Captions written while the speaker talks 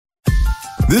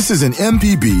This is an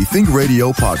MPB Think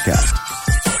Radio podcast.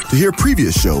 To hear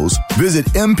previous shows, visit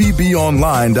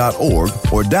mpbonline.org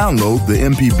or download the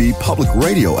MPB Public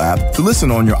Radio app to listen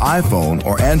on your iPhone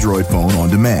or Android phone on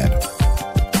demand.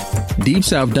 Deep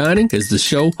South Dining is the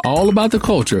show all about the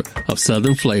culture of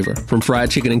Southern flavor, from fried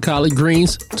chicken and collard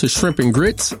greens to shrimp and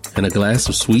grits and a glass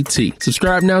of sweet tea.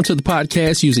 Subscribe now to the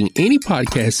podcast using any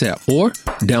podcast app or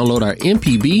download our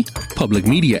MPB Public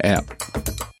Media app.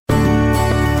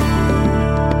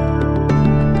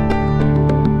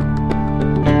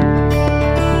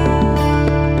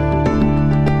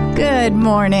 Good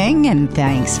morning, and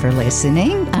thanks for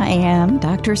listening. I am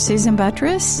Dr. Susan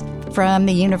Buttress from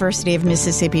the University of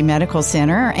Mississippi Medical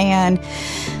Center, and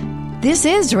this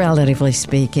is Relatively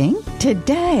Speaking.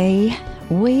 Today,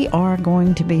 we are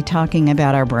going to be talking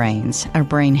about our brains, our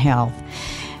brain health.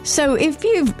 So if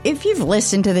you've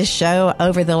listened to this show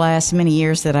over the last many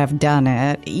years that I've done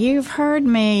it, you've heard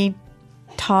me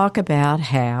talk about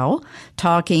how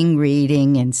talking,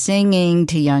 reading, and singing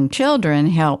to young children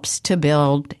helps to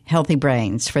build healthy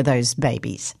brains for those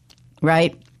babies,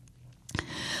 right?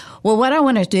 Well, what I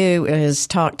want to do is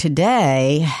talk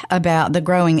today about the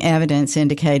growing evidence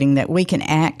indicating that we can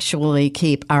actually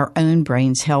keep our own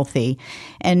brains healthy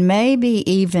and maybe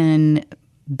even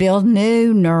build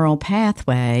new neural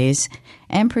pathways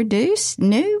and produce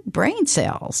new brain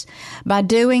cells by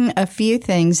doing a few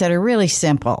things that are really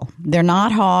simple. They're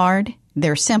not hard,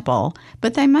 they're simple,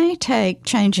 but they may take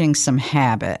changing some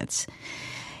habits.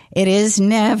 It is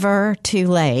never too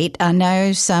late. I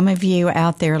know some of you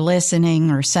out there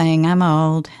listening are saying, I'm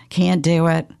old, can't do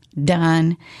it,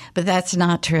 done. But that's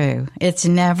not true. It's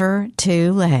never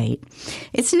too late.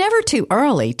 It's never too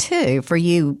early, too, for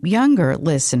you younger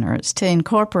listeners to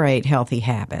incorporate healthy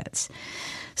habits.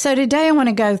 So today I want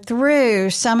to go through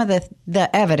some of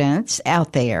the evidence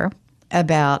out there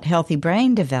about healthy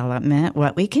brain development,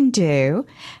 what we can do,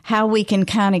 how we can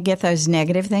kind of get those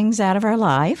negative things out of our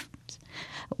life,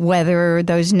 whether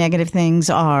those negative things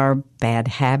are bad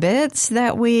habits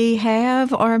that we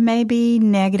have or maybe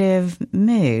negative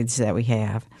moods that we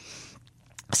have.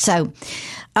 So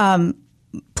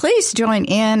please join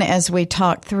in as we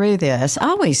talk through this. I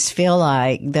always feel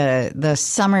like the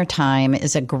summertime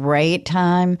is a great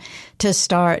time to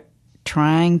start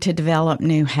trying to develop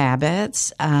new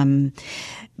habits.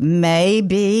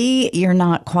 Maybe you're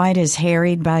not quite as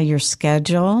harried by your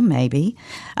schedule. Maybe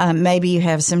you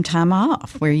have some time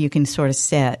off where you can sort of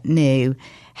set new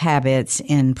habits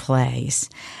in place.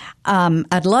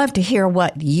 I'd love to hear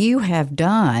what you have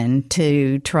done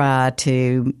to try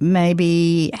to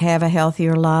maybe have a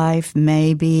healthier life,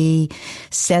 maybe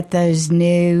set those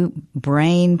new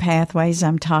brain pathways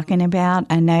I'm talking about.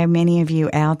 I know many of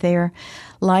you out there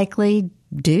likely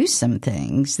do some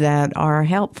things that are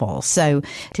helpful. So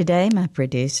today my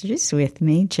producer is with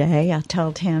me, Jay. I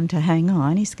told him to hang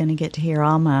on. He's going to get to hear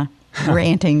all my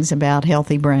rantings about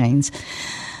healthy brains.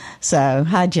 So,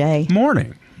 hi, Jay.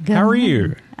 Morning. Good How are morning.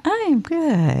 you? I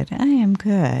am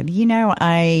good. You know,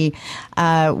 I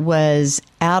was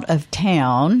out of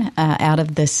town, out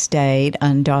of the state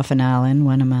on Dauphin Island,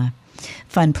 one of my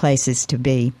fun places to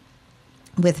be,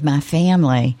 with my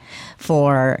family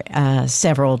for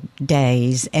several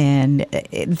days. And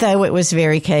though it was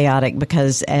very chaotic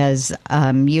because, as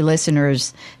you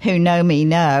listeners who know me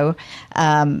know,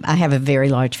 I have a very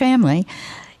large family,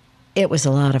 it was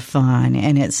a lot of fun,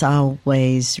 and it's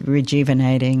always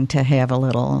rejuvenating to have a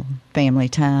little family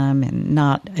time and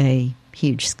not a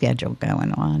huge schedule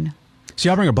going on. So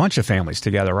y'all bring a bunch of families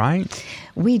together, right?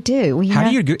 We do. How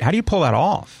do you pull that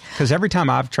off? Because every time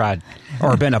I've tried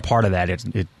or been a part of that,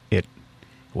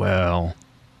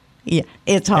 yeah,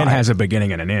 it's hard. It has a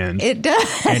beginning and an end. It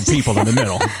does. And people in the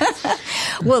middle.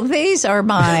 Well, these are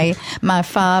my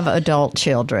 5 adult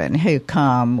children who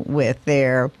come with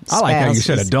their spouses. I like how you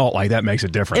said adult, like that makes a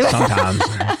difference sometimes.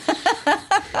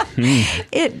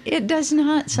 It does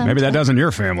not sometimes. Maybe that does in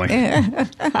your family.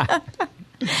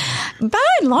 By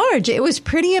and large, it was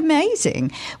pretty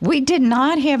amazing. We did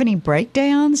not have any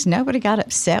breakdowns. Nobody got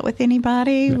upset with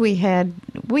anybody. Yeah.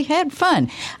 We had fun.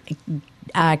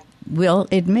 I will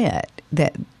admit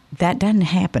that doesn't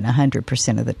happen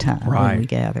 100% of the time when we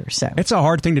gather. So it's a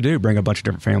hard thing to do, bring a bunch of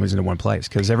different families into one place,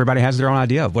 because everybody has their own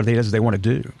idea of what it is they want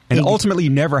to do. And ultimately, you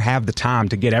never have the time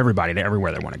to get everybody to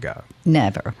everywhere they want to go.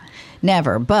 Never.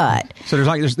 But so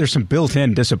there's some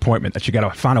built-in disappointment that you got to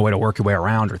find a way to work your way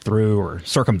around or through or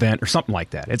circumvent or something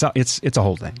like that. It's a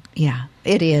whole thing. Yeah.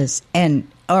 It is. And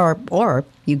or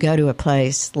you go to a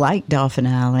place like Dauphin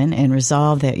Island and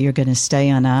resolve that you're going to stay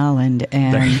on island,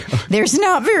 and there's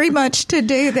not very much to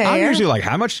do there. I'm usually like,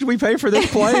 how much did we pay for this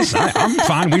place? I'm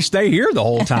fine. We stay here the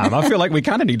whole time. I feel like we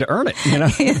kind of need to earn it.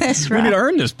 That's right. We need to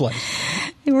earn this place.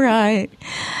 Right.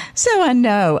 So I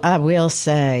know, I will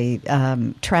say,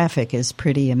 traffic is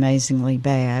pretty amazingly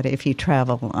bad if you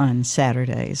travel on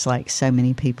Saturdays like so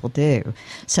many people do.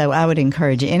 So I would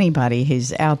encourage anybody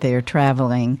who's out there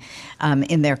traveling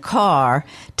in their car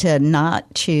to not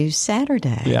choose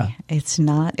Saturday. Yeah. It's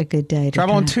not a good day to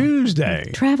travel on Tuesday.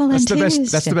 Travel on Tuesday.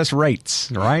 That's the best rates,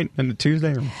 right? And the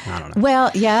Tuesday? I don't know.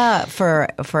 Well, yeah, for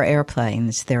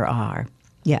airplanes there are.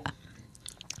 Yeah.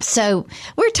 So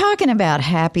we're talking about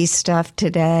happy stuff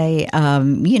today. I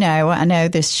know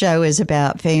this show is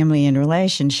about family and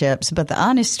relationships, but the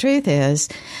honest truth is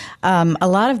a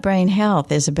lot of brain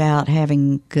health is about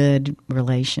having good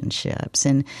relationships.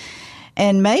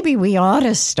 And maybe we ought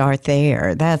to start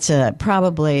there. That's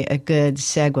probably a good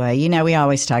segue. We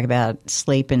always talk about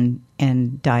sleep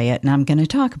and diet, and I'm going to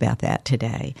talk about that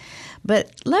today.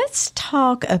 But let's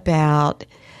talk about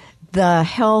the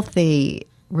healthy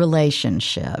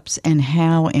relationships and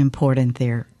how important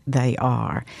they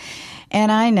are.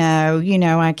 And I know,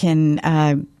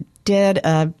 I did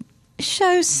a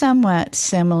show somewhat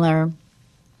similar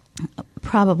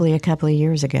probably a couple of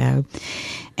years ago,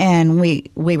 and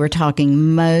we were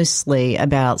talking mostly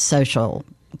about social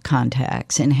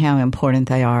contacts and how important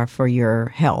they are for your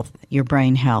health, your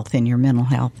brain health and your mental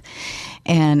health.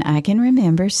 And I can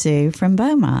remember Sue from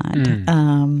Beaumont,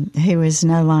 who is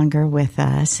no longer with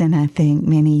us, and I think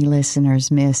many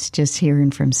listeners miss just hearing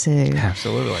from Sue.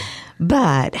 Absolutely.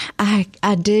 But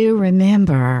I do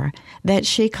remember that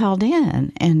she called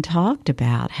in and talked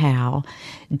about how,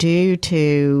 due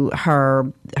to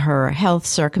her health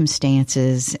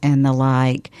circumstances and the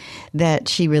like, that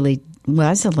she really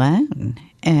was alone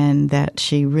and that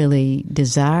she really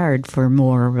desired for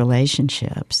more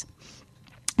relationships.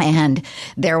 And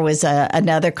there was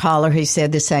another caller who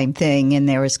said the same thing, and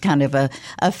there was kind of a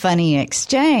funny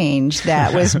exchange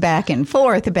that was back and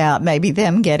forth about maybe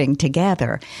them getting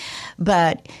together.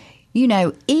 But,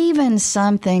 even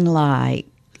something like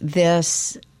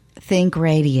this Think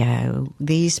Radio,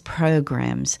 these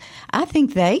programs, I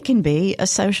think they can be a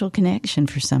social connection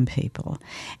for some people.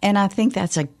 And I think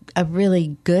that's a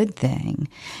really good thing.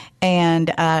 And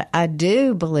I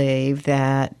do believe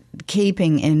that,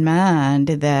 keeping in mind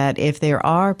that if there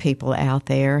are people out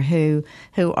there who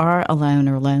are alone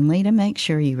or lonely, to make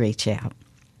sure you reach out.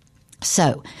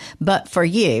 So, but for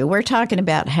you, we're talking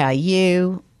about how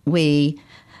we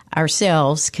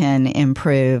ourselves can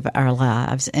improve our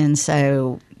lives. And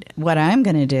so what I'm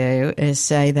going to do is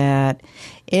say that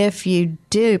if you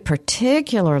do,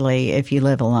 particularly if you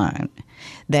live alone,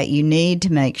 that you need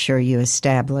to make sure you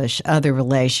establish other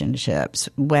relationships,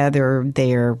 whether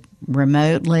they're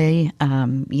remotely.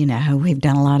 We've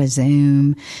done a lot of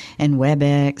Zoom and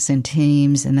WebEx and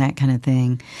Teams and that kind of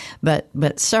thing.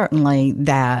 But certainly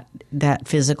that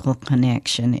physical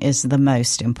connection is the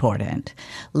most important,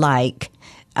 like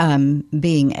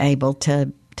being able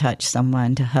to touch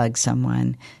someone, to hug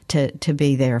someone, to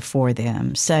be there for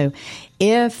them. So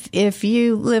if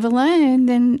you live alone,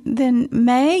 then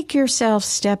make yourself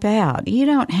step out. You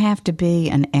don't have to be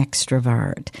an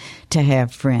extrovert to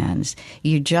have friends.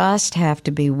 You just have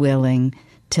to be willing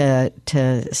to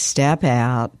step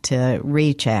out, to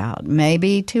reach out,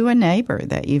 maybe to a neighbor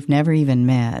that you've never even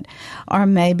met, or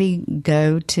maybe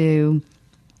go to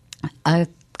a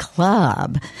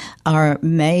club, or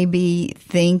maybe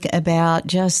think about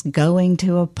just going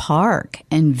to a park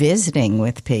and visiting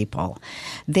with people.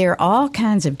 There are all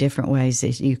kinds of different ways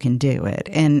that you can do it.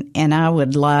 And I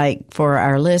would like for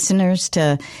our listeners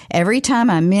to, every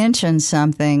time I mention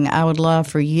something, I would love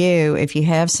for you, if you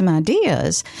have some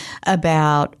ideas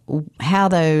about how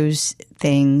those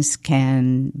things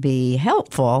can be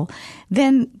helpful,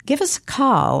 then give us a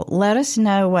call. Let us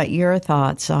know what your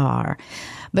thoughts are.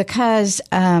 Because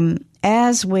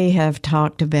as we have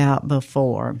talked about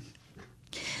before,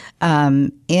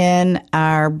 in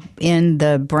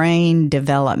the brain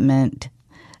development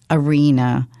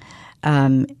arena,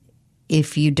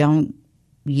 if you don't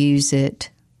use it,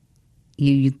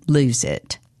 you lose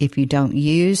it. If you don't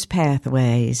use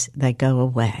pathways, they go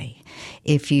away.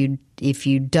 If you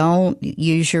don't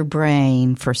use your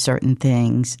brain for certain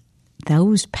things,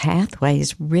 those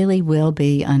pathways really will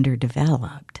be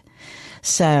underdeveloped.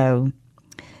 So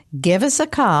give us a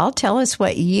call. Tell us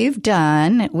what you've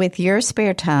done with your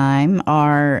spare time,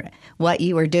 or what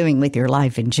you are doing with your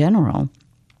life in general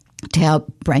to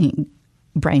help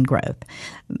brain growth,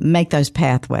 make those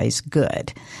pathways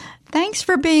good. Thanks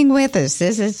for being with us.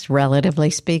 This is Relatively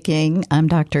Speaking. I'm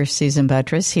Dr. Susan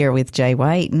Buttross here with Jay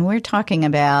White, and we're talking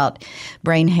about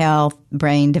brain health,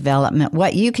 brain development,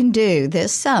 what you can do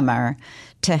this summer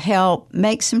to help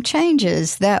make some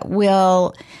changes that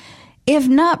will, if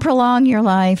not prolong your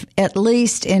life, at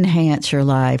least enhance your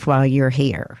life while you're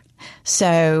here.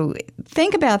 So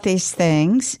think about these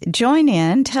things. Join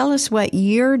in. Tell us what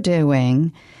you're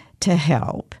doing to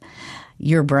help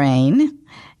your brain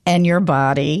and your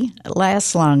body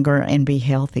last longer and be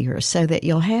healthier so that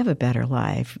you'll have a better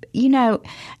life. You know,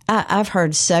 I've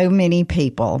heard so many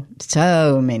people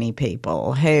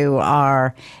who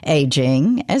are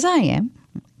aging, as I am,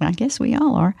 I guess we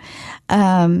all are,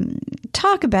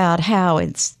 talk about how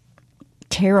it's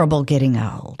terrible getting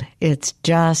old. It's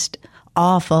just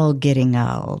awful getting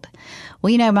old.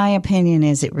 Well, you know, my opinion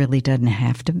is it really doesn't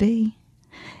have to be.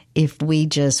 If we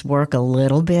just work a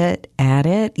little bit at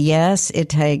it, yes, it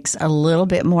takes a little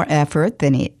bit more effort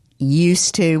than it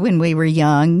used to when we were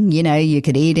young. You know, you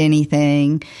could eat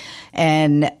anything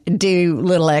and do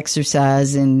little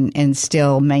exercise and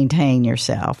still maintain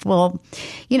yourself. Well,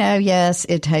 you know, yes,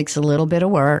 it takes a little bit of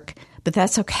work, but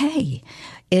that's okay.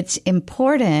 It's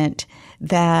important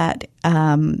that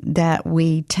that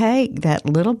we take that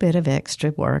little bit of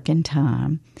extra work and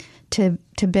time to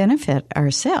benefit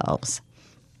ourselves.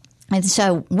 And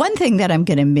so one thing that I'm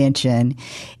going to mention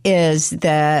is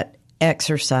that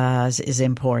exercise is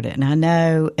important. And I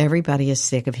know everybody is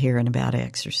sick of hearing about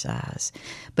exercise,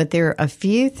 but there are a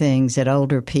few things that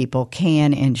older people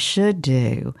can and should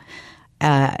do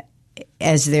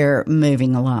as they're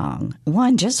moving along.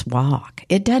 One, just walk.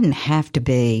 It doesn't have to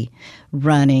be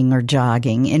running or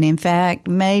jogging. And in fact,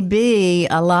 maybe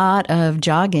a lot of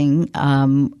jogging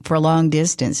for long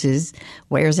distances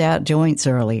wears out joints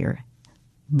earlier.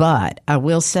 But I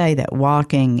will say that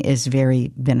walking is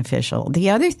very beneficial.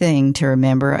 The other thing to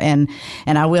remember, and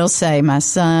I will say my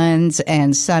sons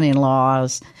and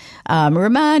son-in-laws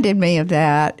reminded me of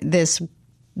that this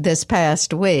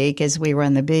past week as we were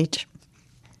on the beach,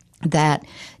 that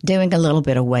doing a little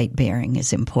bit of weight bearing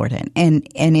is important. And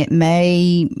it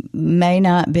may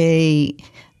not be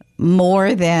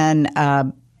more than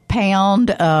a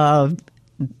pound of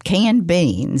canned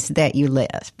beans that you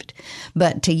lift,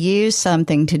 but to use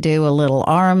something to do a little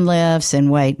arm lifts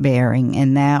and weight bearing,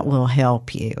 and that will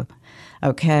help you.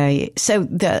 Okay, so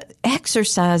the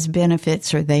exercise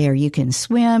benefits are there. You can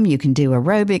swim, you can do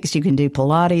aerobics, you can do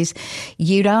Pilates.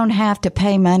 You don't have to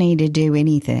pay money to do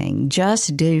anything.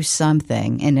 Just do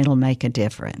something and it'll make a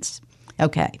difference.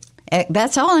 Okay.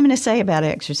 That's all I'm going to say about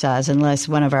exercise, unless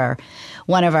one of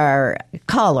our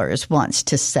callers wants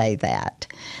to say that.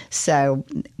 So,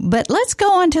 but let's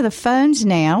go on to the phones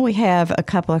now. We have a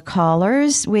couple of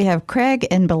callers. We have Craig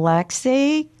in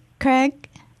Biloxi. Craig,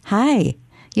 hi.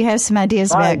 You have some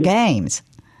ideas about games.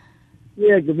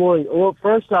 Yeah, good morning. Well,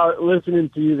 first, listening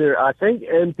to you there, I think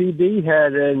MPB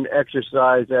had an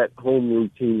exercise at home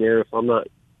routine there, if I'm not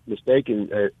mistaken,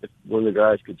 if one of the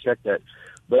guys could check that.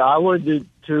 But I wanted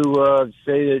to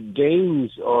say that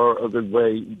games are a good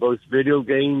way, both video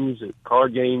games,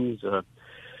 card games.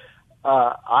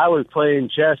 I was playing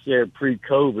chess there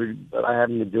pre-COVID, but I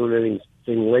haven't been doing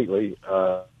anything lately.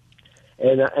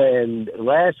 And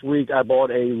last week I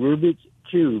bought a Rubik's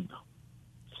Cube.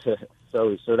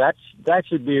 So that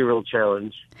should be a real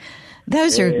challenge.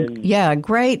 Those are,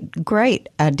 great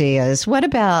ideas. What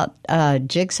about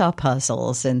jigsaw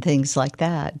puzzles and things like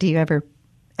that? Do you ever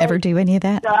do any of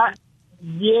that?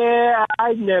 Yeah,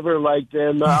 I never liked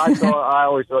them. I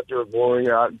always thought they were boring.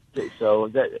 So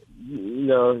that, you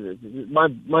know,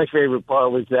 my favorite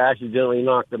part was to accidentally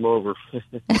knock them over.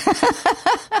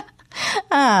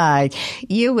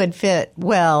 You would fit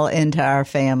well into our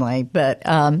family. But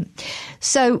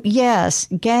so, yes,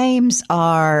 games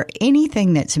are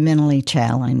anything that's mentally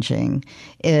challenging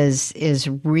is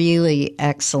really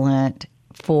excellent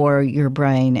for your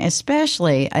brain,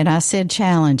 especially, and I said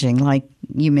challenging, like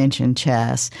you mentioned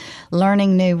chess,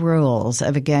 learning new rules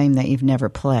of a game that you've never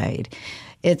played.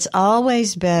 It's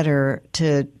always better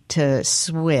to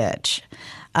switch.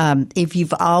 If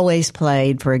you've always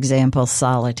played, for example,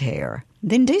 solitaire,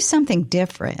 then do something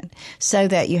different so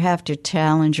that you have to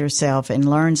challenge yourself and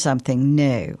learn something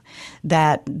new.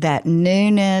 That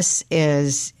newness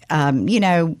is,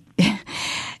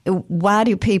 why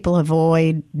do people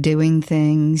avoid doing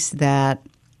things that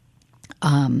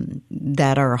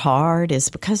are hard? Is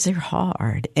because they're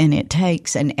hard and it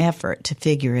takes an effort to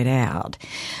figure it out.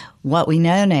 What we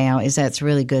know now is that's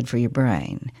really good for your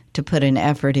brain, to put an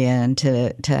effort in,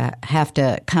 to have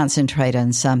to concentrate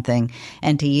on something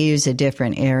and to use a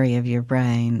different area of your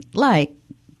brain, like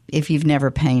if you've never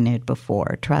painted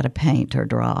before, try to paint or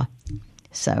draw.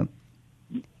 So,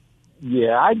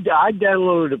 yeah, I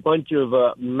downloaded a bunch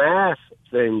of math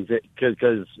things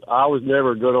because I was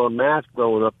never good on math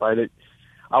growing up.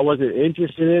 I wasn't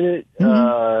interested in it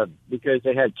because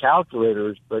they had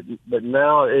calculators, but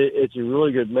now it's a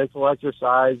really good mental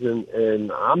exercise,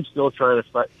 and I'm still trying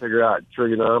to figure out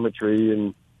trigonometry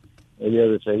and the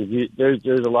other things. There's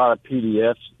a lot of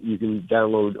PDFs you can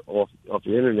download off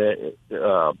the internet,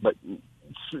 but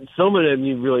some of them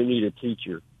you really need a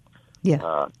teacher.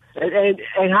 Yeah.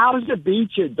 And how's the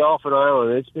beach at Dauphin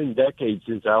Island? It's been decades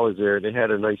since I was there. They had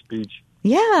a nice beach.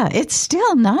 Yeah, it's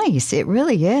still nice. It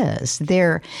really is.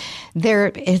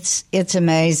 It's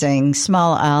amazing.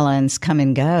 Small islands come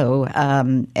and go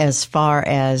as far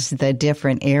as the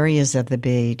different areas of the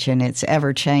beach, and it's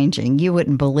ever changing. You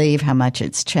wouldn't believe how much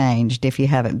it's changed if you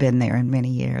haven't been there in many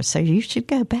years. So you should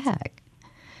go back.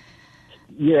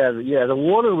 Yeah. The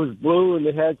water was blue, and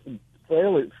they had some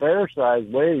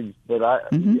fair-sized waves, but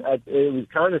it was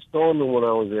kind of stormy when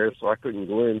I was there, so I couldn't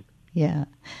go in. Yeah.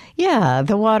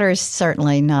 The water is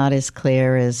certainly not as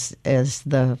clear as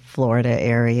the Florida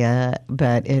area,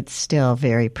 but it's still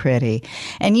very pretty.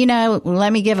 And,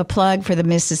 let me give a plug for the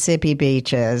Mississippi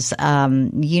beaches.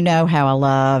 You know how I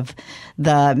love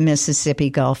the Mississippi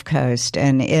Gulf Coast,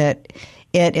 and it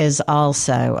is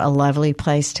also a lovely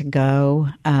place to go.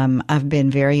 I've been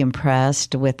very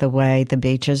impressed with the way the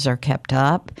beaches are kept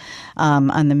up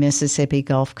on the Mississippi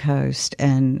Gulf Coast,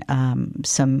 and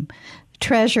some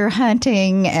treasure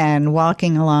hunting and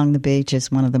walking along the beach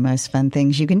is one of the most fun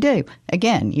things you can do.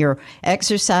 Again, you're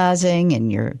exercising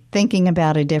and you're thinking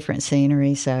about a different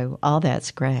scenery, so all that's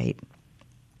great.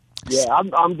 Yeah,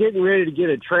 I'm getting ready to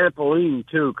get a trampoline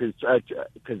too,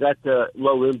 because that's a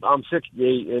low. I'm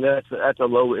 68, and that's a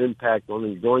low impact on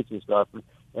the joints and stuff.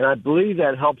 And I believe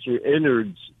that helps your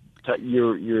innards,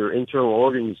 your internal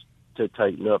organs to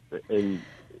tighten up and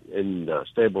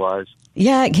stabilize.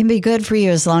 Yeah, it can be good for you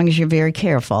as long as you're very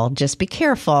careful. Just be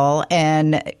careful.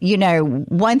 And,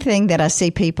 one thing that I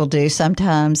see people do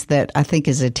sometimes that I think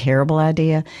is a terrible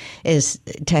idea is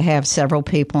to have several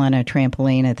people on a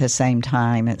trampoline at the same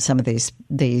time at some of these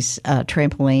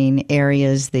trampoline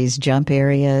areas, these jump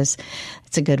areas.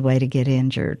 It's a good way to get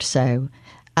injured. So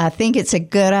I think it's a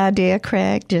good idea,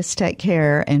 Craig. Just take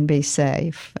care and be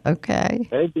safe. Okay?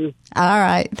 Thank you. All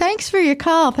right. Thanks for your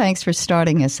call. Thanks for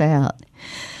starting us out.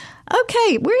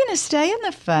 Okay, we're going to stay on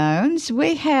the phones.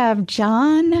 We have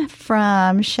John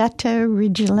from Chateau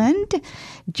Ridgeland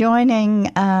joining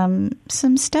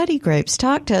some study groups.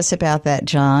 Talk to us about that,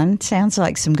 John. Sounds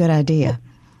like some good idea.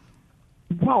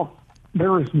 Well,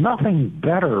 there is nothing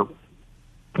better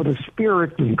for the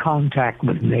spirit in contact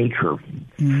with nature.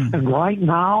 And right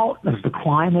now, as the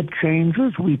climate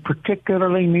changes, we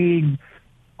particularly need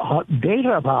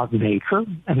data about nature,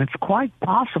 and it's quite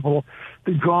possible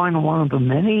to join one of the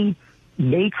many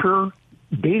nature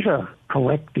data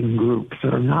collecting groups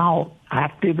that are now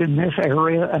active in this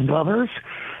area and others,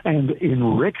 and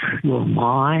enrich your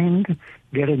mind,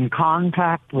 get in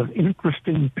contact with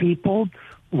interesting people,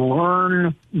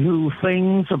 learn new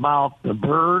things about the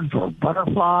birds or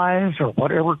butterflies or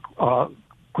whatever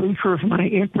creatures may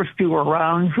interest you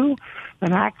around you,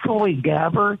 and actually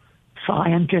gather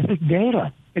scientific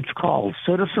data. It's called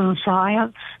citizen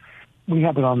science. We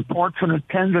have an unfortunate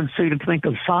tendency to think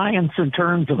of science in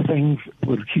terms of things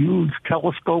with huge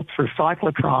telescopes or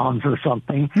cyclotrons or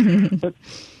something. But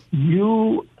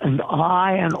you and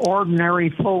I and ordinary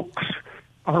folks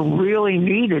are really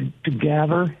needed to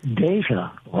gather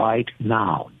data right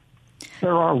now.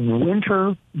 There are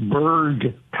winter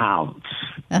bird counts,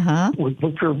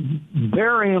 which are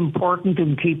very important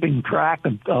in keeping track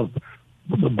of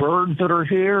the birds that are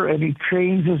here, any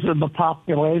changes in the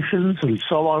populations, and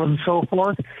so on and so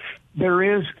forth.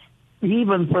 There is,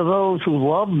 even for those who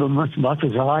love them as much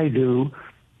as I do,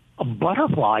 a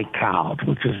butterfly count,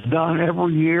 which is done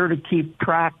every year to keep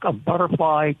track of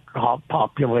butterfly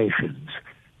populations.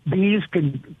 These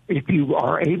can, if you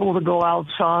are able to go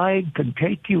outside, can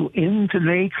take you into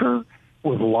nature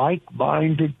with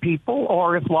like-minded people,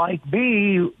 or if, like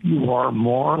me, you are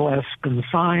more or less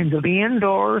consigned to the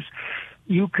indoors,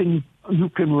 you can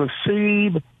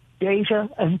receive data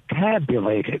and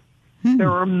tabulate it. There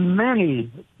are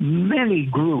many, many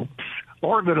groups,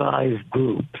 organized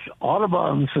groups,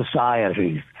 Audubon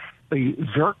societies, the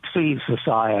Xerces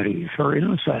societies for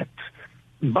insects,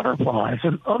 butterflies,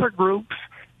 and other groups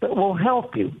that will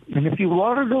help you. And if you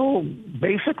want to know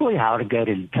basically how to get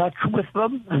in touch with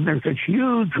them, and there's a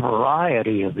huge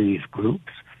variety of these groups,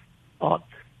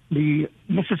 the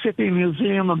Mississippi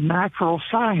Museum of Natural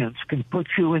Science can put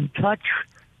you in touch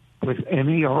with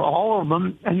any or all of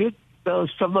them, and it does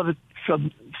some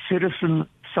citizen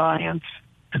science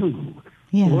too.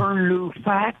 Yeah. Learn new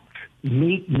facts,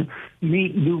 meet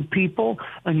new people,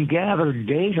 and gather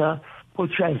data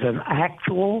which has an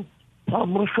actual,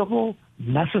 publishable,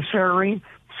 necessary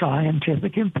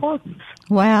scientific importance.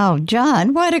 Wow,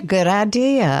 John, what a good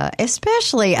idea.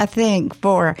 Especially, I think,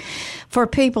 for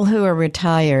people who are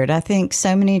retired. I think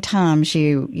so many times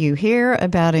you hear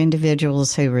about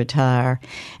individuals who retire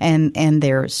and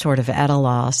they're sort of at a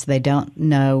loss. They don't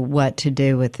know what to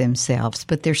do with themselves.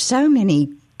 But there's so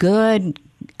many good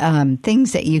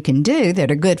things that you can do that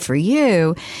are good for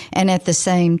you and at the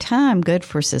same time good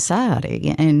for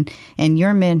society. And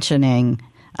you're mentioning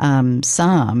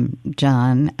some,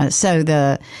 John. So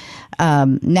the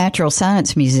Natural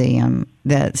Science Museum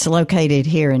that's located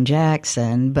here in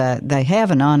Jackson, but they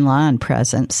have an online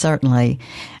presence, certainly.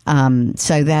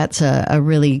 So that's a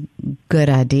really good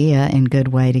idea and good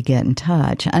way to get in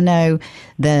touch. I know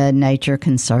the Nature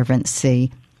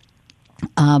Conservancy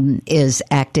is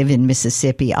active in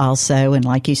Mississippi also, and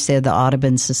like you said, the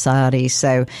Audubon Society.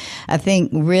 So I think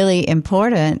really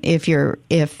important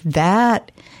if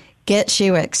that gets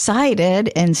you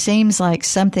excited and seems like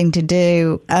something to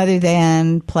do other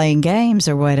than playing games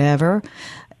or whatever,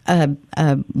 a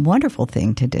wonderful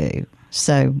thing to do.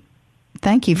 So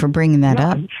thank you for bringing that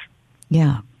up.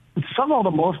 Yeah. Some of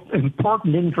the most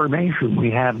important information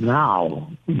we have now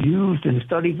used in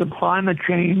studies of climate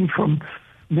change from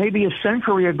maybe a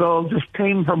century ago just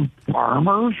came from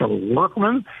farmers or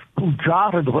workmen who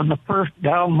jotted when the first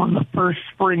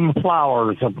spring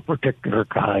flowers of a particular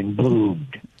kind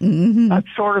bloomed. Mm-hmm. That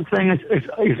sort of thing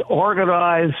is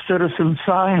organized citizen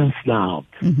science now.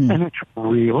 Mm-hmm. And it's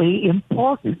really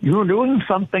important. You're doing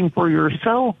something for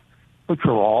yourself, but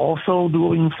you're also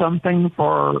doing something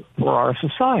for our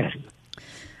society.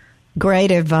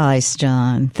 Great advice,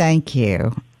 John. Thank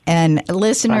you. And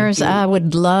listeners, I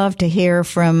would love to hear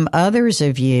from others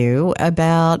of you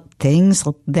about things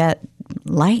that,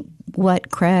 like what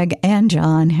Craig and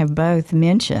John have both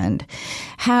mentioned.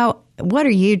 What are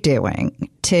you doing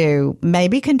to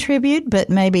maybe contribute, but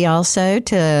maybe also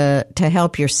to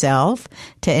help yourself,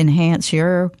 to enhance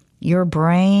your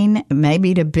brain,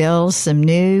 maybe to build some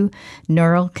new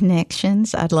neural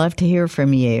connections? I'd love to hear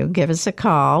from you. Give us a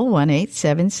call,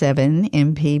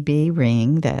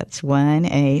 1-877-MPB-RING. That's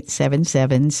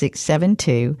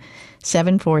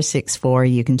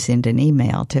 1-877-672-7464. You can send an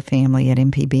email to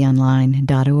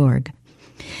family@mpbonline.org.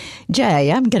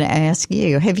 Jay, I'm going to ask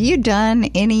you, have you done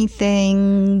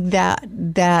anything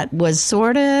that was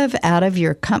sort of out of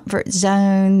your comfort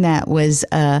zone, that was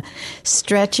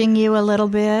stretching you a little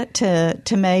bit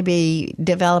to maybe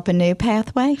develop a new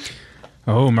pathway?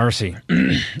 Oh, mercy.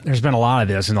 There's been a lot of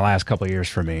this in the last couple of years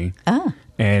for me. Oh.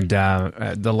 And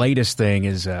the latest thing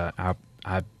is the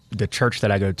church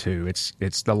that I go to,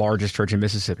 it's the largest church in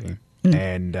Mississippi.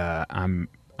 And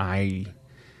I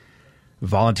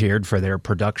volunteered for their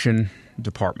production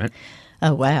department.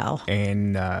 Oh, wow.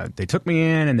 And they took me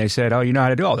in and they said, oh, you know how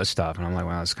to do all this stuff. And I'm like,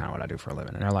 well, that's kind of what I do for a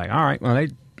living. And they're like, all right, well,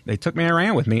 they took me and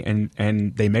ran with me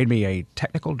and they made me a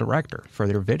technical director for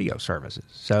their video services.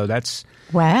 So that's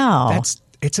it's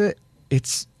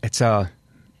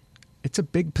a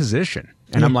big position.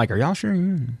 And I'm like, are y'all sure?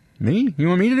 Me? You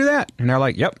want me to do that? And they're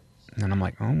like, yep. And I'm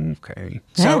like, oh, okay.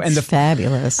 That's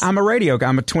fabulous. I'm a radio guy.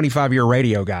 I'm a 25-year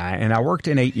radio guy, and I worked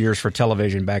in 8 years for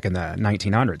television back in the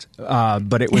 1900s.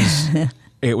 But it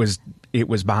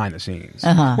was behind the scenes,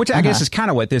 which I guess is kind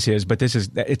of what this is. But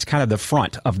it's kind of the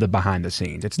front of the behind the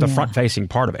scenes. It's the front-facing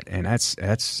part of it, and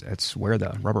that's where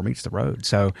the rubber meets the road.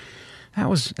 So that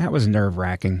was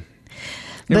nerve-wracking.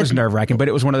 It was nerve-wracking, but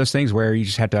it was one of those things where you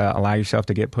just had to allow yourself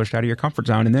to get pushed out of your comfort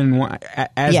zone. And then,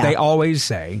 as they always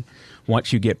say,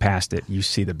 once you get past it, you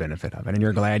see the benefit of it, and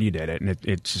you're glad you did it. And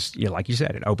it just, like you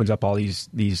said, it opens up all these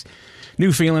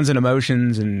new feelings and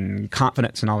emotions and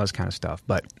confidence and all this kind of stuff.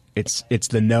 But it's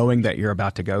the knowing that you're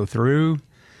about to go through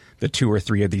the 2 or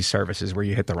 3 of these services where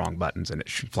you hit the wrong buttons and it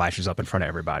flashes up in front of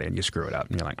everybody and you screw it up.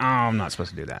 And you're like, oh, I'm not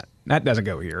supposed to do that. That doesn't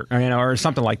go here, or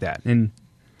something like that. And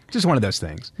just one of those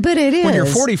things. But it is. When you're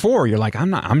 44, you're like,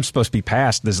 I'm supposed to be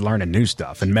past this learning new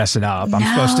stuff and messing up. I'm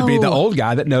supposed to be the old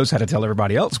guy that knows how to tell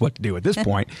everybody else what to do at this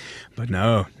point. But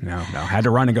no. Had to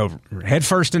run and go head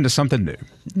first into something new.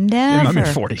 Never. In my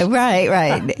mid-40s.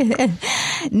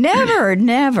 Right.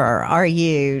 Never are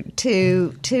you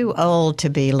too old to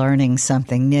be learning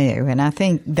something new. And I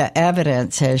think the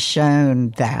evidence has shown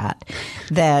that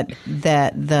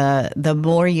the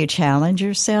more you challenge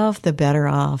yourself, the better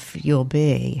off you'll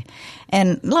be.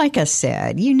 And like I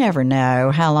said, you never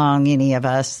know how long any of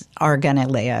us are going to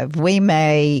live. We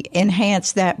may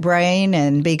enhance that brain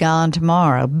and be gone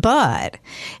tomorrow, but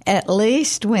at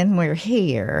least when we're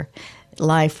here,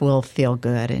 life will feel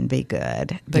good and be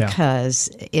good, because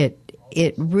it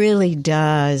really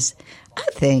does. I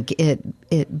think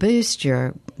it boosts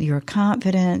your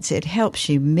confidence. It helps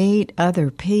you meet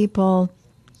other people.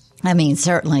 I mean,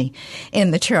 certainly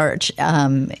in the church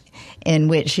in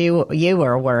which you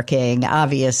are working,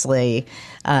 obviously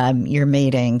you're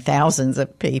meeting thousands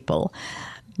of people.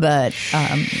 But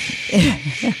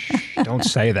don't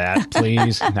say that,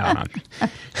 please. No.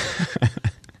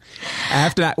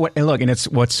 After that, look, and it's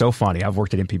what's so funny. I've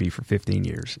worked at MPB for 15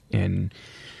 years, and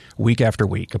week after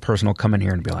week, a person will come in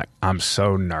here and be like, "I'm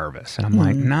so nervous," and I'm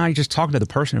like, "Nah, you're just talking to the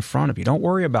person in front of you. Don't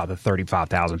worry about the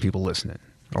 35,000 people listening,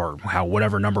 or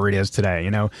whatever number it is today.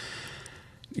 You know,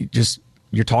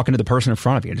 you're talking to the person in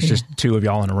front of you, and it's just two of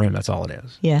y'all in a room. That's all it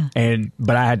is." Yeah.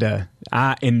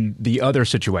 But in the other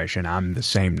situation, I'm the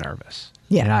same nervous.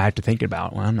 Yeah. And I have to think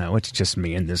about, well, no, it's just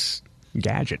me and this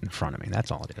gadget in front of me. That's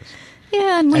all it is.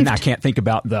 Yeah, and I can't think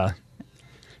about the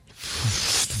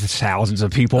thousands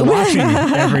of people watching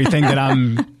everything that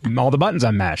all the buttons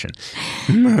I'm mashing.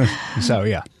 So,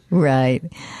 yeah. Right.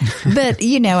 But,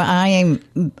 I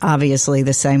am obviously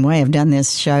the same way. I've done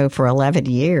this show for 11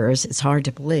 years. It's hard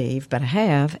to believe, but I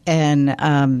have. And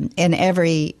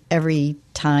every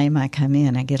time I come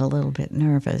in, I get a little bit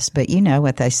nervous. But you know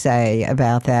what they say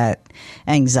about that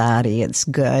anxiety. It's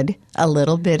good. A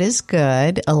little bit is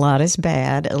good. A lot is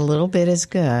bad. A little bit is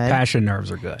good. Passion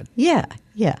nerves are good. Yeah.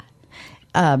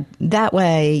 That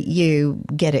way you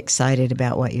get excited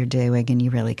about what you're doing and you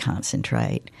really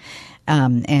concentrate.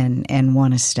 And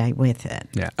want to stay with it.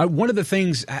 Yeah. One of the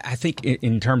things, I think,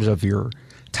 in terms of your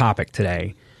topic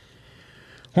today,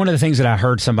 one of the things that I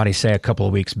heard somebody say a couple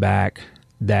of weeks back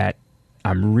that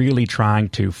I'm really trying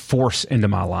to force into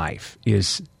my life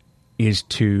is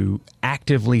to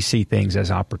actively see things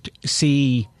as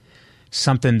see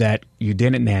something that you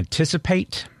didn't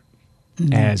anticipate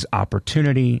as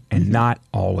opportunity and not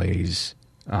always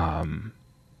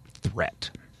threat.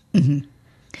 Mm-hmm.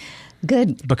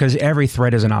 Good. Because every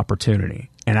threat is an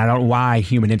opportunity. And I don't know why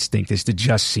human instinct is to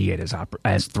just see it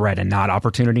as threat and not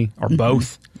opportunity, or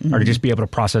both, or to just be able to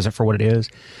process it for what it is.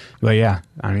 But yeah,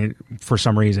 I mean, for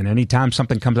some reason, anytime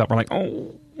something comes up, we're like,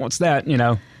 oh, what's that?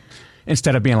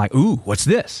 Instead of being like, ooh, what's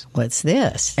this? What's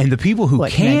this? And the people who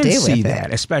can see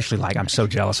that, especially like I'm so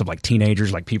jealous of like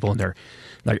teenagers, like people in their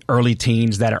like early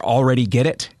teens that already get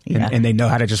it and they know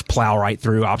how to just plow right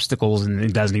through obstacles and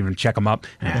it doesn't even check them up.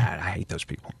 I hate those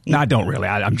people. No, I don't really.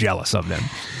 I'm jealous of them.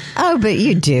 Oh, but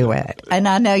you do it. And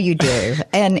I know you do.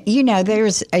 And,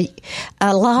 there's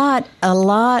a lot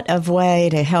of way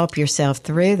to help yourself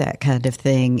through that kind of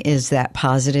thing is that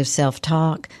positive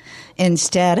self-talk.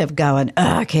 Instead of going,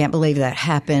 oh, I can't believe that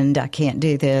happened. I can't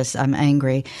do this. I'm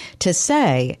angry. To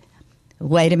say,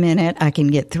 wait a minute, I can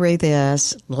get through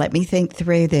this. Let me think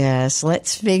through this.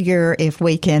 Let's figure if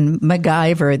we can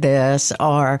MacGyver this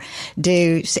or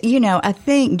do, I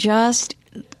think just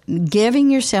giving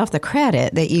yourself the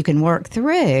credit that you can work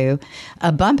through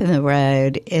a bump in the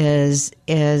road is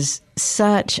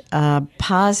such a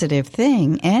positive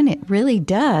thing. And it really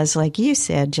does, like you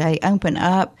said, Jay, open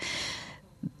up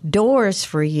doors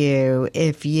for you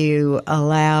if you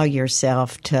allow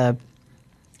yourself to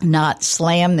not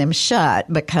slam them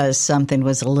shut because something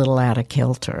was a little out of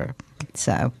kilter.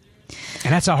 So,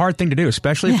 and that's a hard thing to do,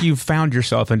 especially if you've found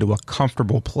yourself into a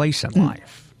comfortable place in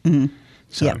life. Mm-hmm.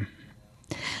 So. Yep.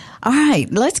 All right,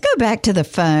 let's go back to the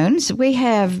phones. We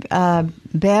have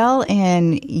Belle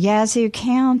in Yazoo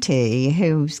County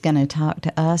who's going to talk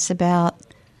to us about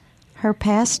her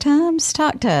pastimes.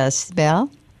 Talk to us, Belle.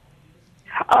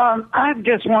 I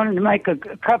just wanted to make a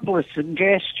couple of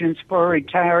suggestions for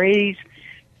retirees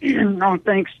on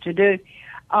things to do.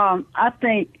 I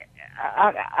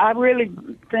really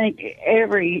think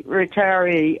every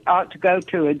retiree ought to go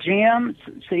to a gym,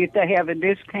 see if they have a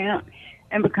discount,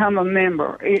 and become a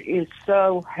member. It is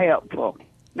so helpful,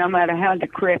 no matter how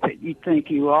decrepit you think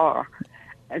you are.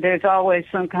 There's always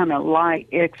some kind of light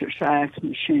exercise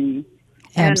machine.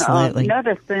 Absolutely. And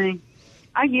another thing,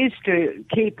 I used to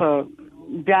keep a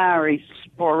diary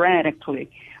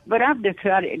sporadically, but I've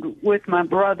decided with my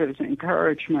brother's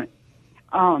encouragement,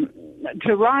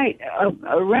 to write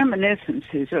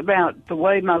reminiscences about the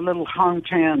way my little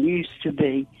hometown used to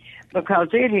be, because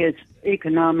it has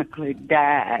economically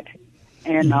died.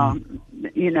 And,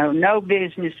 no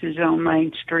businesses on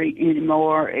Main Street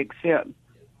anymore except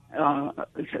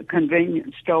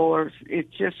convenience stores. It's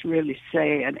just really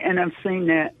sad. And I've seen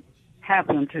that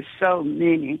happen to so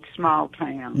many small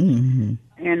towns.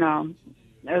 Mm-hmm. And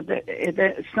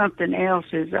that something else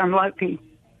is I'm lucky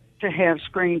to have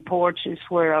screen porches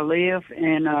where I live,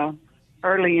 and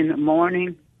early in the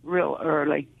morning, real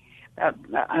early,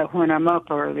 when I'm up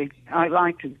early, I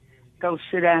like to go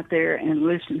sit out there and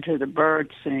listen to the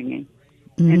birds singing.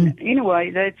 Mm-hmm. And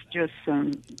anyway, that's just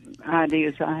some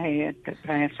ideas I had to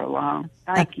pass along.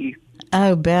 Thank you.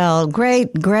 Oh, Belle,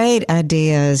 great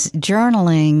ideas.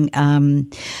 Journaling,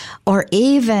 or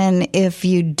even if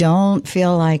you don't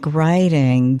feel like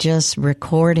writing, just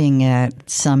recording it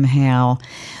somehow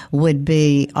would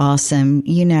be awesome.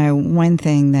 One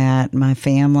thing that my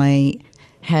family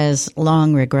has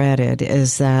long regretted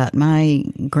is that my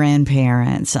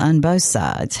grandparents on both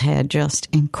sides had just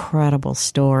incredible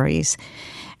stories.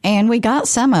 And we got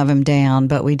some of them down,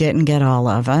 but we didn't get all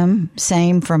of them.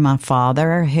 Same for my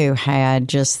father, who had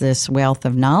just this wealth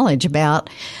of knowledge about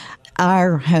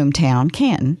our hometown,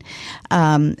 Canton,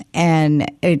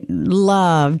 and it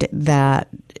loved that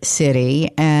city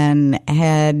and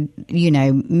had,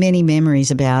 many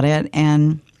memories about it.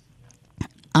 And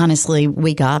honestly,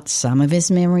 we got some of his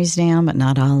memories down, but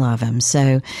not all of them.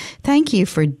 So thank you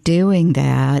for doing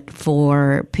that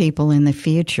for people in the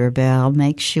future, Belle.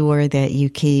 Make sure that you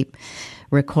keep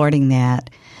recording that.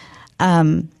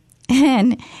 And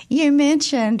you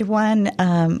mentioned one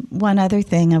other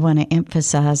thing I want to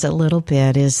emphasize a little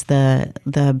bit is the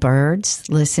birds,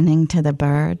 listening to the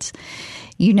birds.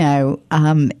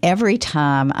 Every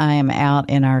time I am out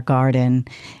in our garden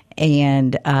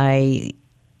and I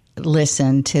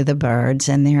listen to the birds,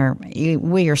 and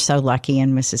we are so lucky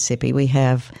in Mississippi. We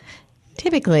have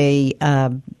typically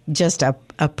just a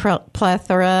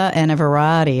plethora and a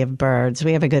variety of birds.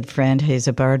 We have a good friend who's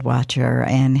a bird watcher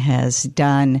and has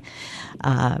done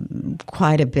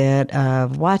quite a bit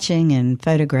of watching and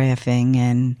photographing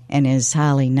and is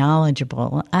highly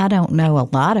knowledgeable. I don't know a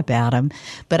lot about them,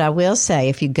 but I will say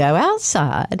if you go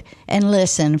outside and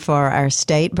listen for our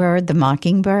state bird, the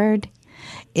mockingbird,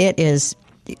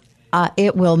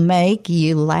 it will make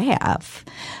you laugh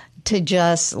to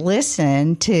just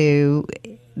listen to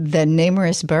the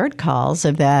numerous bird calls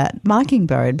of that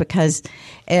mockingbird, because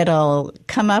it'll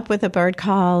come up with a bird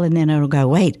call and then it'll go,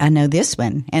 wait, I know this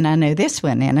one, and I know this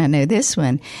one, and I know this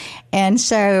one. And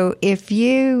so if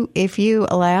you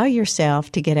allow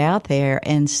yourself to get out there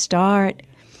and start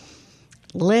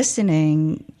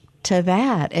listening to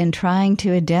that and trying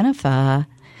to identify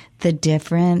the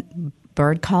different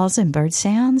bird calls and bird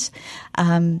sounds,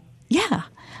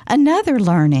 another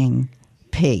learning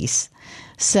piece.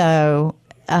 So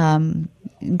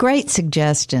great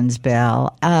suggestions,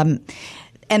 Belle. And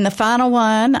the final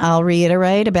one, I'll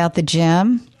reiterate about the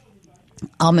gym.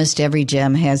 Almost every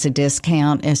gym has a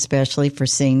discount, especially for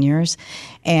seniors.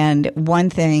 And one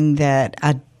thing that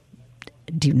I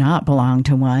do not belong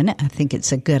to one, I think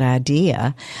it's a good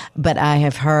idea, but I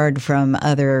have heard from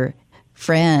other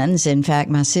friends, in fact,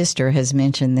 my sister has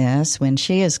mentioned this when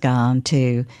she has gone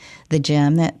to the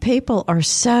gym, that people are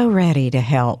so ready to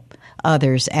help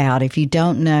others out. If you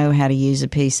don't know how to use a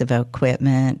piece of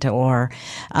equipment or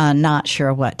not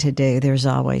sure what to do, there's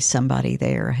always somebody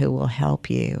there who will help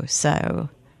you. So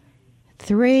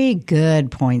 3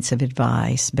 good points of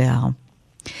advice, Belle.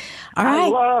 All right. I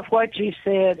love what you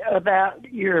said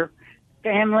about your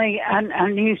family. I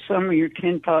knew some of your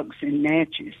kinfolks in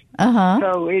Natchez. Uh-huh.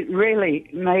 So it really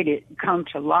made it come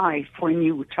to life when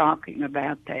you were talking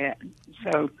about that.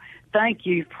 So thank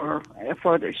you for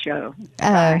the show.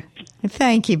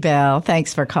 Thank you, Belle.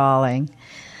 Thanks for calling.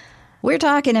 We're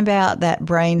talking about that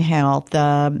brain health,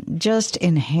 just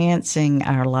enhancing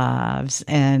our lives.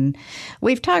 And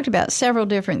we've talked about several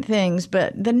different things,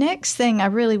 but the next thing I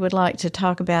really would like to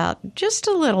talk about just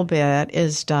a little bit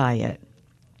is diet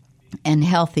and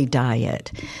healthy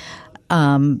diet,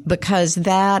 because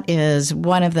that is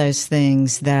one of those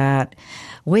things that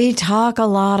we talk a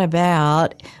lot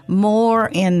about, more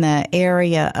in the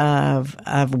area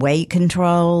of weight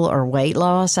control or weight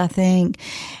loss, I think.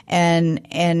 And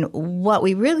what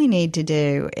we really need to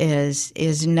do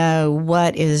is know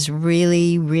what is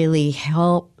really, really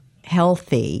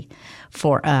healthy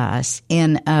for us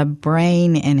in a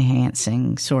brain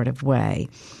enhancing sort of way.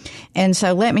 And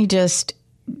so let me just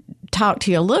talk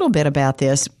to you a little bit about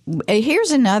this.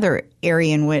 Here's another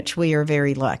area in which we are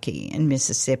very lucky in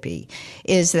Mississippi,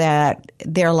 is that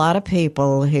there are a lot of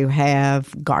people who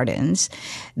have gardens.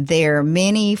 There are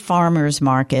many farmers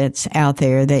markets out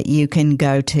there that you can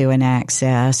go to and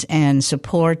access and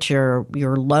support your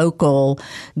local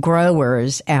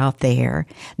growers out there.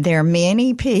 There are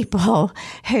many people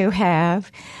who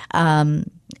have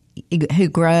who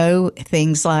grow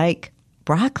things like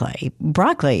broccoli.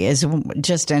 Broccoli is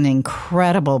just an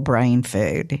incredible brain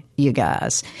food, you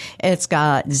guys. It's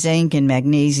got zinc and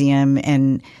magnesium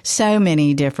and so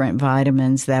many different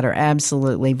vitamins that are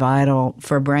absolutely vital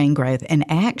for brain growth. And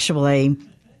actually,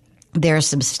 there are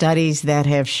some studies that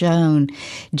have shown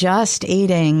just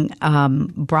eating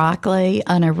broccoli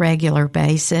on a regular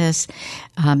basis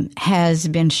has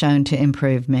been shown to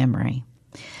improve memory.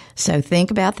 So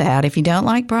think about that. If you don't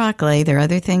like broccoli, there are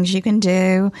other things you can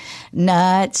do.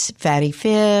 Nuts, fatty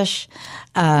fish,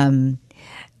 pumpkin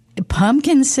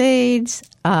seeds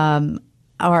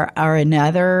are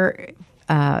another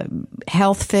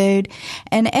health food,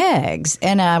 and eggs.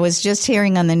 And I was just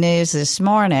hearing on the news this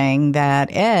morning that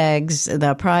eggs,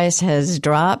 the price has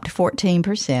dropped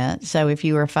 14%. So if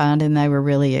you were finding they were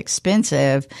really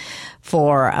expensive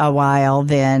for a while,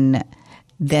 then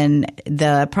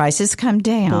the prices come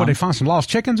down. Well, they find some lost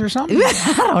chickens or something?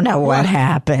 I don't know what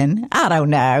happened. I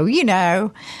don't know. You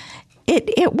know,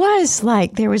 it was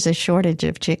like there was a shortage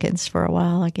of chickens for a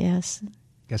while, I guess.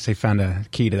 Guess they found a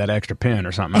key to that extra pen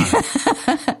or something.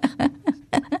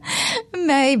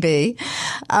 Maybe.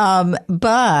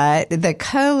 But the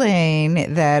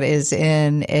choline that is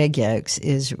in egg yolks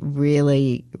is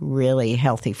really, really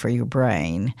healthy for your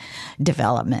brain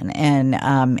development. And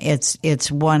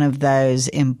it's one of those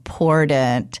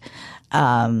important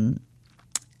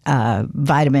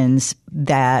vitamins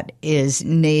that is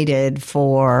needed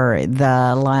for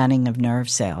the lining of nerve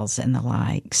cells and the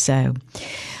like. So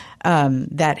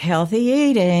that healthy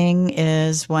eating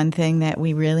is one thing that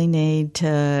we really need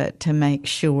to make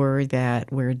sure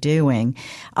that we're doing.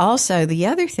 Also, the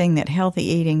other thing that healthy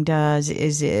eating does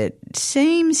is it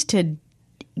seems to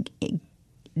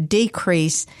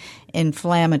decrease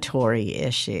inflammatory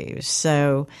issues.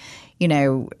 So, you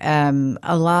know,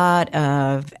 a lot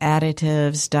of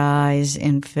additives, dyes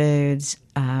in foods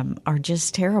are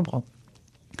just terrible.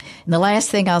 And the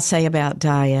last thing I'll say about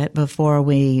diet before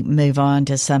we move on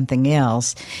to something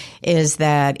else is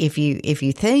that if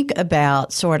you think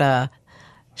about sort of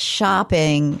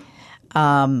shopping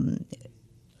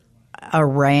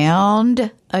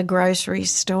around a grocery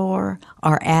store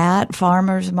or at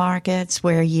farmers markets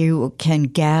where you can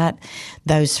get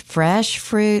those fresh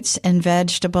fruits and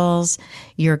vegetables,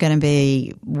 you're going to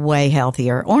be way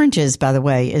healthier. Oranges, by the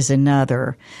way, is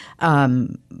another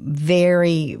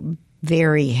very,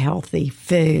 very healthy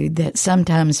food that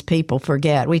sometimes people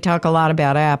forget. We talk a lot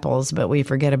about apples, but we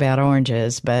forget about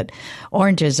oranges. But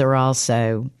oranges are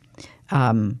also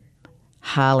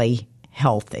highly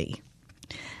healthy.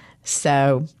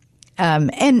 So,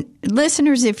 and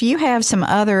listeners, if you have some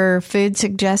other food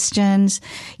suggestions,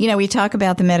 you know, we talk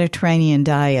about the Mediterranean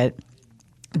diet.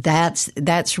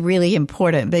 That's really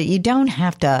important, but you don't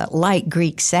have to like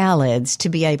Greek salads to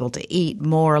be able to eat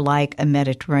more like a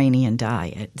Mediterranean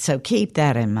diet. So keep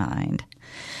that in mind.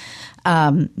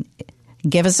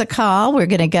 Give us a call. We're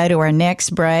going to go to our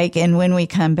next break, and when we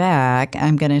come back,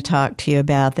 I'm going to talk to you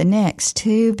about the next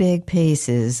two big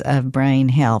pieces of brain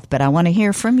health. But I want to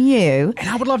hear from you. And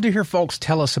I would love to hear folks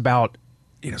tell us about,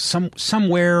 you know,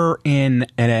 somewhere in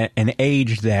an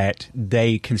age that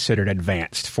they considered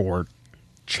advanced for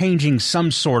changing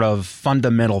some sort of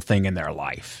fundamental thing in their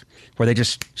life, where they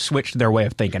just switched their way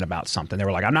of thinking about something. They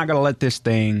were like, I'm not going to let this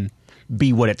thing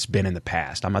be what it's been in the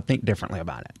past. I'm going to think differently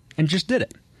about it. And just did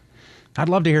it. I'd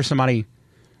love to hear somebody.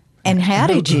 And how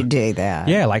did you do that?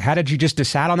 Yeah, like how did you just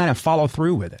decide on that and follow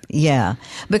through with it? Yeah,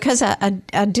 because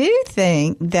I do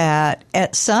think that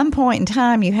at some point in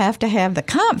time you have to have the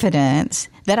confidence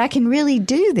that I can really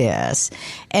do this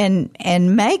and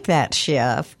make that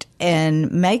shift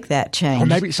and make that change. Or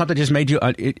maybe something just made you,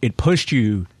 it pushed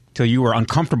you till you were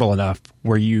uncomfortable enough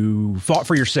where you fought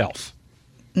for yourself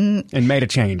and made a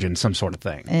change in some sort of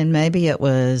thing. And maybe it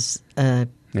was a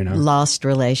lost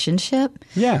relationship.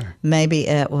 Yeah. Maybe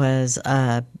it was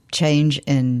a change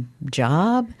in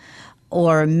job,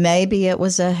 or maybe it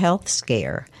was a health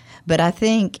scare. But I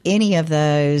think any of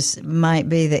those might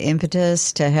be the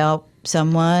impetus to help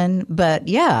someone. But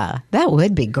yeah, that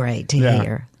would be great to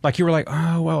hear. Like you were like,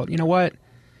 oh, well, you know what?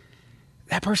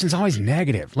 That person's always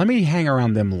negative. Let me hang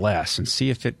around them less and see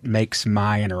if it makes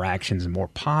my interactions more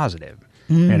positive.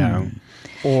 you know.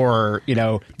 Or, you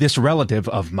know, this relative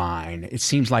of mine, it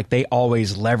seems like they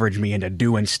always leverage me into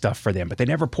doing stuff for them, but they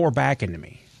never pour back into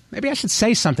me. Maybe I should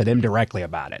say something to them directly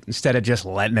about it instead of just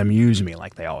letting them use me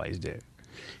like they always do.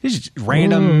 It's just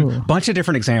random, bunch of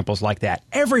different examples like that.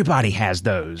 Everybody has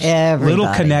those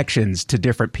little connections to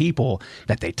different people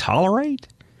that they tolerate.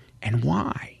 And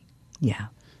why? Yeah.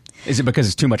 Is it because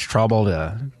it's too much trouble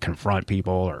to confront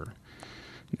people or...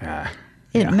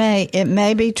 It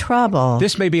may be trouble.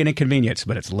 This may be an inconvenience,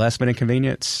 but it's less of an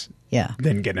inconvenience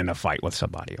than getting in a fight with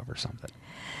somebody over something.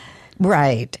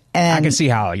 Right. And I can see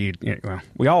how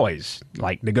we always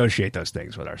negotiate those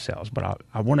things with ourselves, but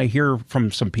I want to hear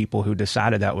from some people who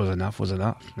decided that was enough,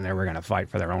 and they were going to fight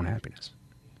for their own happiness.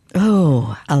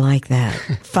 Oh, I like that.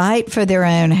 Fight for their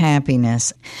own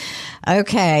happiness.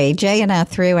 Okay, Jay and I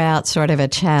threw out sort of a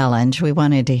challenge. We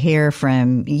wanted to hear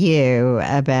from you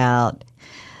about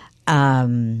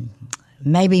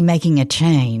maybe making a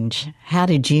change. How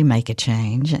did you make a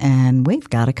change? And we've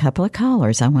got a couple of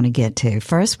callers I want to get to.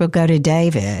 First, we'll go to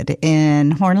David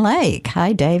in Horn Lake.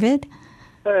 Hi, David.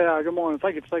 Hey, good morning.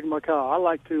 Thank you for taking my call. I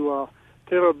like to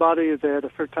tell everybody that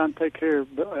if they're trying to take care of,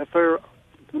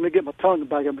 let me get my tongue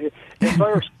back up here. If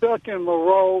they're stuck in the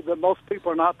role that most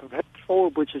people are not prepared for,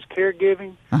 which is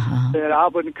caregiving, that I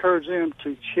would encourage them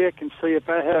to check and see if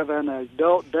they have an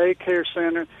adult daycare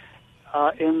center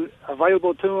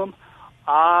available to them.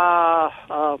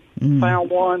 I found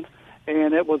one,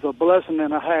 and it was a blessing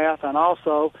and a half. And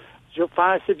also, see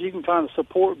if you can find a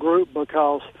support group,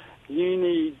 because you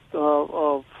need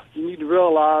to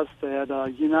realize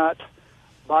that you're not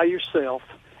by yourself,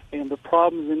 and the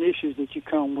problems and issues that you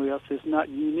come with is not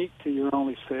unique to your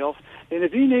only self. And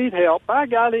if you need help, by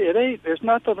golly, there's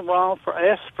nothing wrong for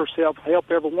ask for self-help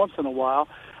every once in a while.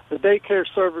 The daycare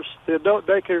service, the adult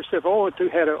daycare service I went to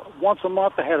had once a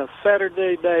month. They had a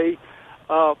Saturday day,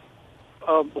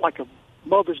 like a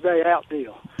Mother's Day out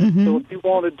deal. So if you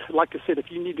wanted, like I said, if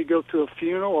you need to go to a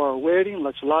funeral or a wedding,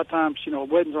 which a lot of times,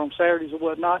 weddings are on Saturdays or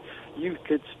whatnot, you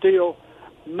could still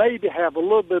maybe have a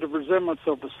little bit of resemblance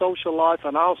of the social life,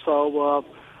 and also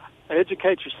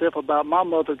educate yourself about. My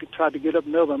mother tried to get up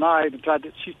in the middle of the night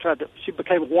and she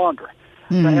became a wanderer.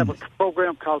 They have a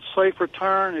program called Safe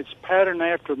Return. It's patterned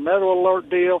after a Metal Alert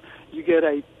deal. You get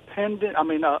a pendant,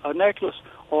 a necklace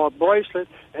or a bracelet.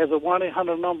 It has a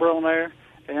 1-800 number on there.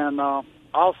 And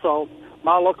also,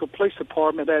 my local police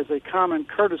department has a common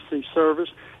courtesy service,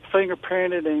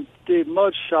 fingerprinted and did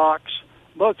mugshots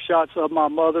of my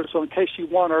mother, so in case she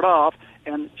wandered off,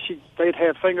 and they'd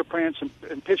have fingerprints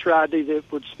and picture ID that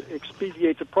would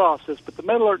expedite the process. But the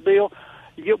Metal Alert deal,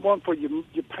 you get one for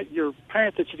your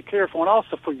parent that you care for, and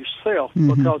also for yourself,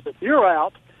 because if you're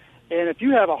out, and if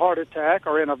you have a heart attack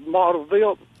or in a model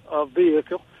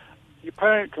vehicle, your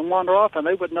parent can wander off, and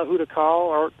they wouldn't know who to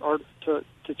call or to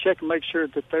check and make sure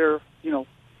that they're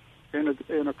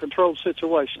in a controlled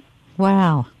situation.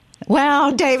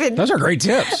 Wow, David, those are great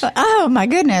tips. Oh my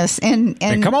goodness! And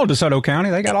come on, DeSoto County,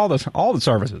 they got all the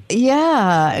services.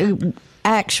 Yeah,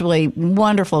 actually,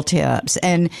 wonderful tips.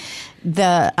 And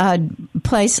I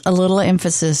place a little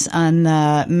emphasis on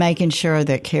making sure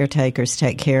that caretakers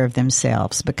take care of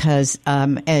themselves, because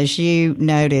as you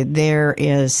noted, there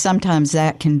is sometimes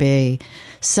that can be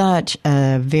such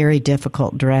a very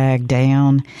difficult drag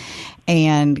down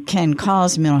and can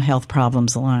cause mental health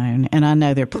problems alone. And I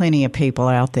know there are plenty of people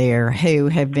out there who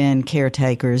have been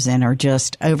caretakers and are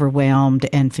just overwhelmed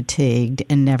and fatigued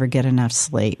and never get enough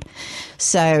sleep.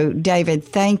 So, David,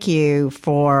 thank you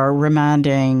for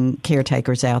reminding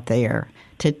caretakers out there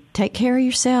to take care of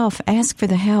yourself. Ask for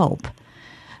the help.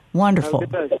 Wonderful.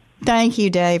 Thank you,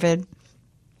 David.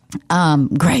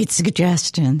 Great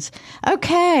suggestions.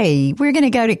 Okay, we're going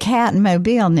to go to Kat in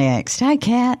Mobile next. Hi,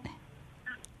 Kat.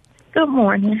 Good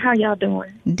morning. How y'all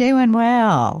doing? Doing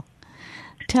well.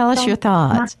 Tell us your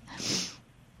thoughts.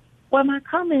 My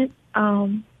comment,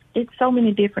 it's so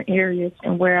many different areas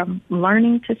and where I'm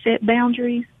learning to set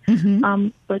boundaries,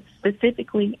 but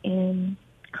specifically in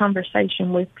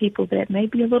conversation with people that may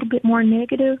be a little bit more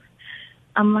negative,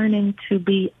 I'm learning to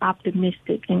be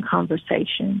optimistic in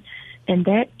conversation. And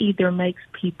that either makes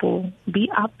people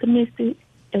be optimistic,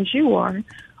 as you are,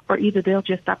 or either they'll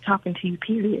just stop talking to you,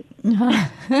 period.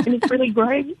 And it's really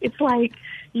great. It's like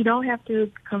you don't have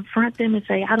to confront them and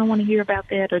say, I don't want to hear about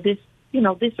that or this,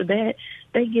 this or that.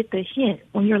 They get the hint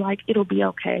when you're like, it'll be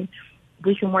okay.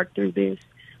 We can work through this.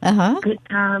 Good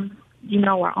times,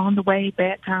 are on the way.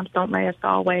 Bad times don't last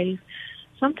always.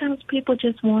 Sometimes people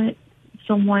just want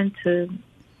someone to,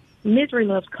 misery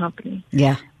loves company.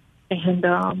 Yeah.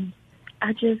 And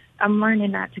I'm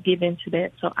learning not to give into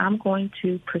that. So I'm going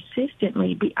to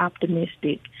persistently be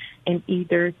optimistic, and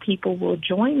either people will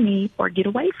join me or get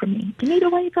away from me. And either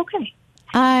way, it's okay.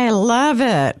 I love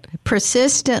it.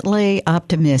 Persistently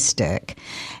optimistic.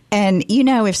 And,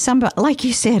 if somebody, like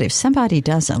you said, if somebody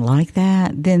doesn't like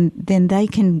that, then they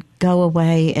can go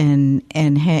away and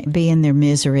be in their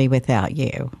misery without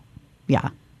you. Yeah.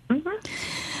 Mm-hmm.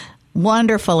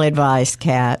 Wonderful advice,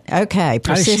 Kat. Okay,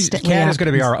 persistently. Kat is going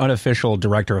to be our unofficial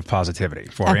director of positivity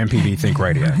for our MPB Think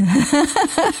Radio.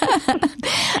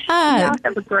 Y'all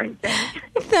have a great day.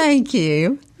 Thank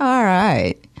you. All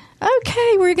right.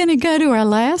 Okay, we're going to go to our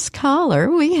last caller.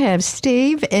 We have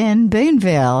Steve in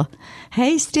Boonville.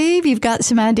 Hey, Steve, you've got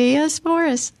some ideas for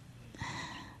us?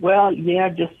 Well, yeah,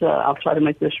 just I'll try to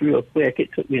make this real quick.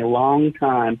 It took me a long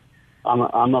time.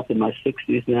 I'm up in my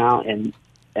 60s now, and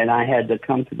I had to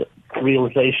come to the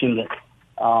realization that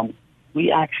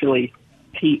we actually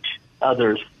teach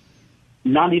others,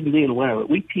 not even being aware of it,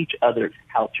 we teach others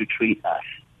how to treat us,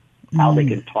 how they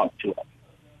can talk to us.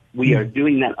 We are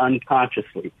doing that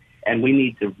unconsciously, and we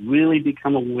need to really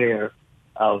become aware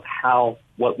of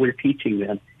what we're teaching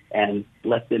them and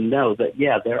let them know that,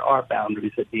 yeah, there are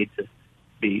boundaries that need to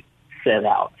be set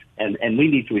out, and we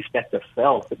need to respect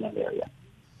ourselves in that area.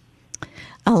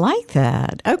 I like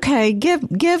that. Okay,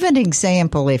 give an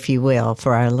example, if you will,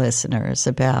 for our listeners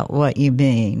about what you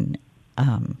mean.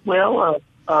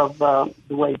 Of the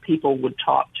way people would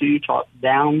talk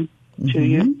down to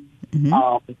you,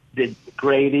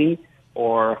 degrading,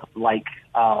 or like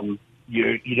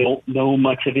you don't know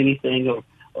much of anything,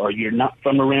 or you're not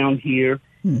from around here,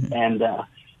 and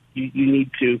you need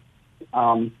to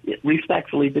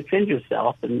respectfully defend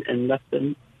yourself and let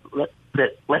them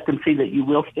see that you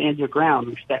will stand your ground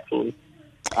respectfully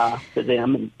to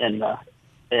them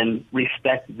and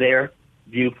respect their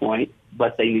viewpoint,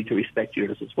 but they need to respect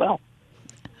yours as well.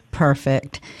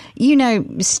 Perfect.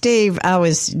 Steve, I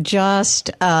was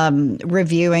just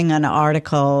reviewing an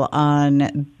article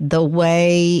on the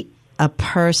way a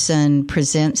person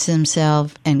presents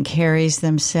himself and carries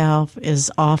themselves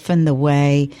is often the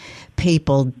way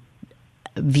people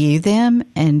view them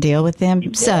and deal with them. Yeah.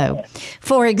 So,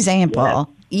 for example,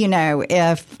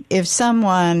 if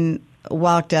someone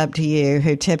walked up to you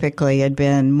who typically had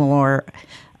been more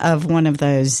of one of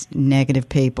those negative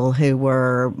people who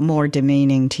were more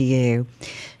demeaning to you,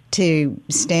 to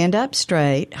stand up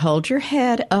straight, hold your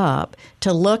head up,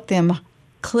 to look them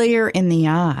clear in the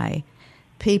eye,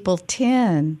 people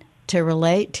tend to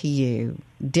relate to you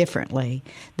differently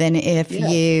than if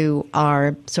you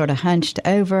are sort of hunched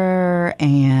over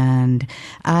and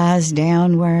eyes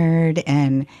downward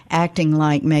and acting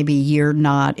like maybe you're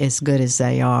not as good as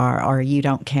they are, or you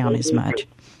don't count as much.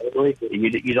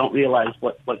 You don't realize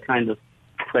what kind of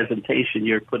presentation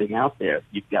you're putting out there.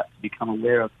 You've got to become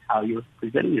aware of how you're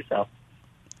presenting yourself.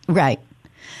 Right.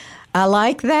 I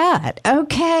like that.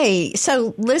 Okay.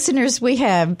 So, listeners, we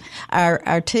have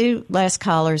our two last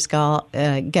callers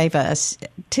gave us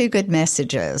two good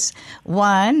messages.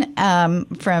 One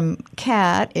from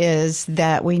Kat is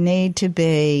that we need to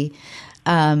be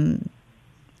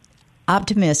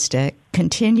optimistic,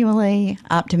 continually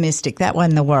optimistic. That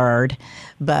wasn't the word,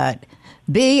 but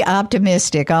be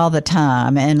optimistic all the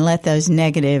time and let those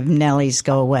negative Nellies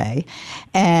go away.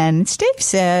 And Steve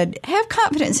said, have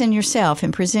confidence in yourself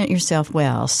and present yourself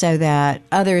well so that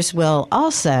others will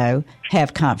also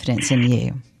have confidence in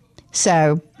you.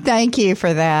 So thank you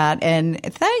for that. And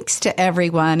thanks to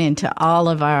everyone and to all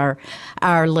of our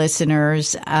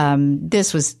listeners.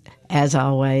 This was, as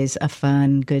always, a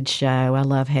fun, good show. I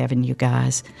love having you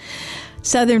guys.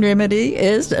 Southern Remedy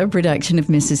is a production of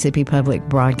Mississippi Public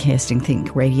Broadcasting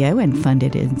Think Radio and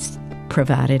funded and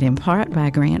provided in part by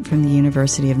a grant from the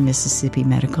University of Mississippi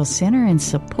Medical Center and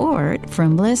support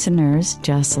from listeners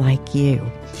just like you.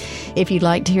 If you'd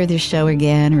like to hear this show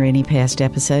again or any past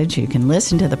episodes, you can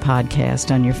listen to the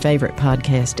podcast on your favorite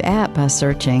podcast app by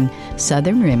searching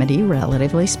Southern Remedy,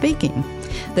 Relatively Speaking.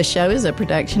 The show is a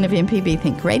production of MPB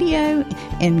Think Radio,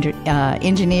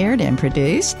 engineered and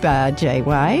produced by Jay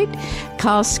White.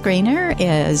 Call screener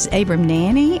is Abram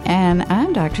Nanny, and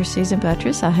I'm Dr. Susan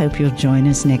Buttress. I hope you'll join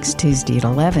us next Tuesday at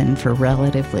 11 for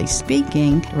Relatively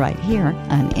Speaking right here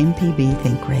on MPB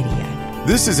Think Radio.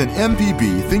 This is an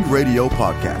MPB Think Radio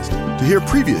podcast. To hear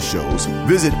previous shows,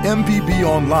 visit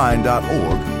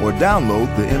mpbonline.org or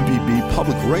download the MPB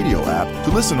Public Radio app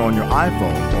to listen on your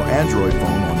iPhone or Android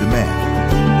phone on demand.